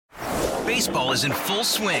Baseball is in full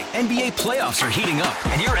swing. NBA playoffs are heating up,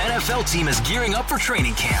 and your NFL team is gearing up for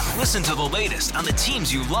training camp. Listen to the latest on the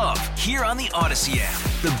teams you love here on the Odyssey app.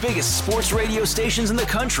 The biggest sports radio stations in the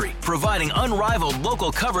country, providing unrivaled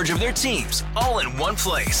local coverage of their teams, all in one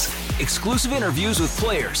place. Exclusive interviews with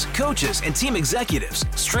players, coaches, and team executives,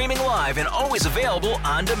 streaming live and always available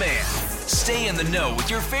on demand. Stay in the know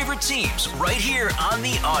with your favorite teams right here on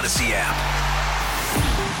the Odyssey app.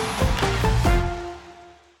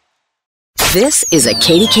 This is a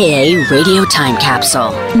KDKA radio time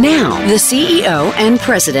capsule. Now, the CEO and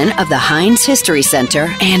president of the Heinz History Center,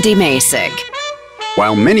 Andy Masek.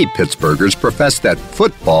 While many Pittsburghers profess that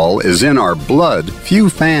football is in our blood, few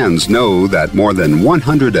fans know that more than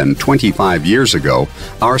 125 years ago,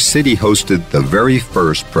 our city hosted the very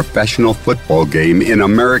first professional football game in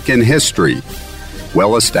American history.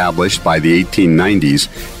 Well established by the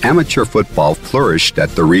 1890s, amateur football flourished at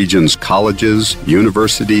the region's colleges,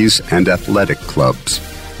 universities, and athletic clubs.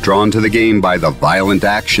 Drawn to the game by the violent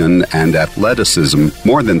action and athleticism,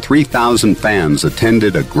 more than 3,000 fans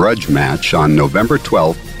attended a grudge match on November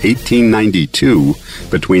 12, 1892,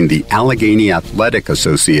 between the Allegheny Athletic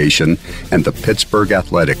Association and the Pittsburgh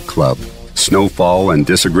Athletic Club. Snowfall and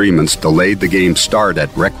disagreements delayed the game's start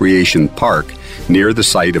at Recreation Park, near the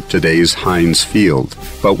site of today's Heinz Field.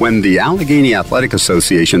 But when the Allegheny Athletic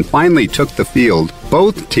Association finally took the field,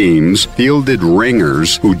 both teams fielded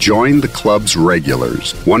ringers who joined the club's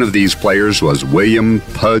regulars. One of these players was William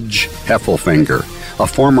Pudge Heffelfinger, a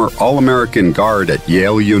former All-American guard at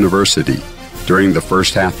Yale University. During the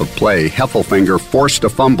first half of play, Heffelfinger forced a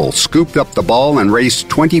fumble, scooped up the ball, and raced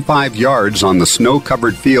 25 yards on the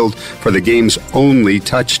snow-covered field for the game's only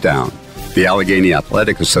touchdown. The Allegheny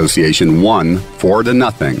Athletic Association won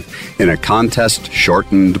 4-0 in a contest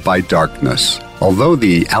shortened by darkness. Although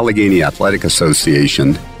the Allegheny Athletic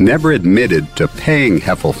Association never admitted to paying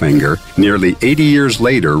Heffelfinger, nearly 80 years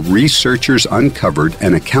later, researchers uncovered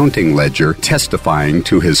an accounting ledger testifying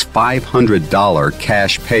to his $500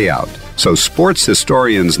 cash payout. So sports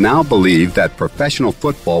historians now believe that professional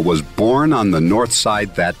football was born on the North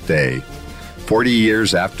Side that day. 40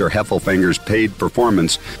 years after Heffelfinger's paid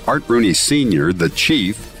performance, Art Rooney Sr., the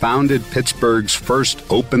Chief, founded Pittsburgh's first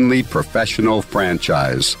openly professional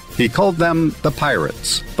franchise. He called them the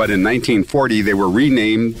Pirates, but in 1940 they were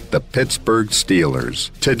renamed the Pittsburgh Steelers.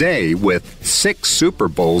 Today, with 6 Super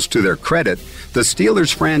Bowls to their credit, the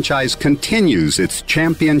Steelers franchise continues its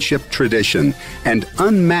championship tradition and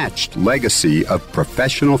unmatched legacy of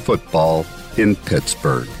professional football in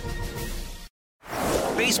Pittsburgh.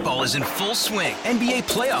 Baseball is in full swing. NBA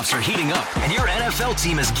playoffs are heating up, and your NFL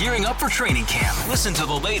team is gearing up for training camp. Listen to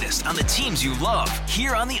the latest on the teams you love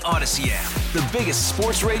here on the Odyssey app. The biggest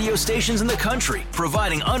sports radio stations in the country,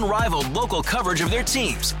 providing unrivaled local coverage of their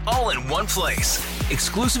teams, all in one place.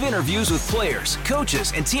 Exclusive interviews with players,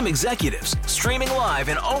 coaches, and team executives, streaming live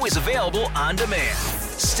and always available on demand.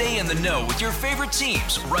 Stay in the know with your favorite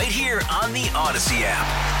teams right here on the Odyssey app.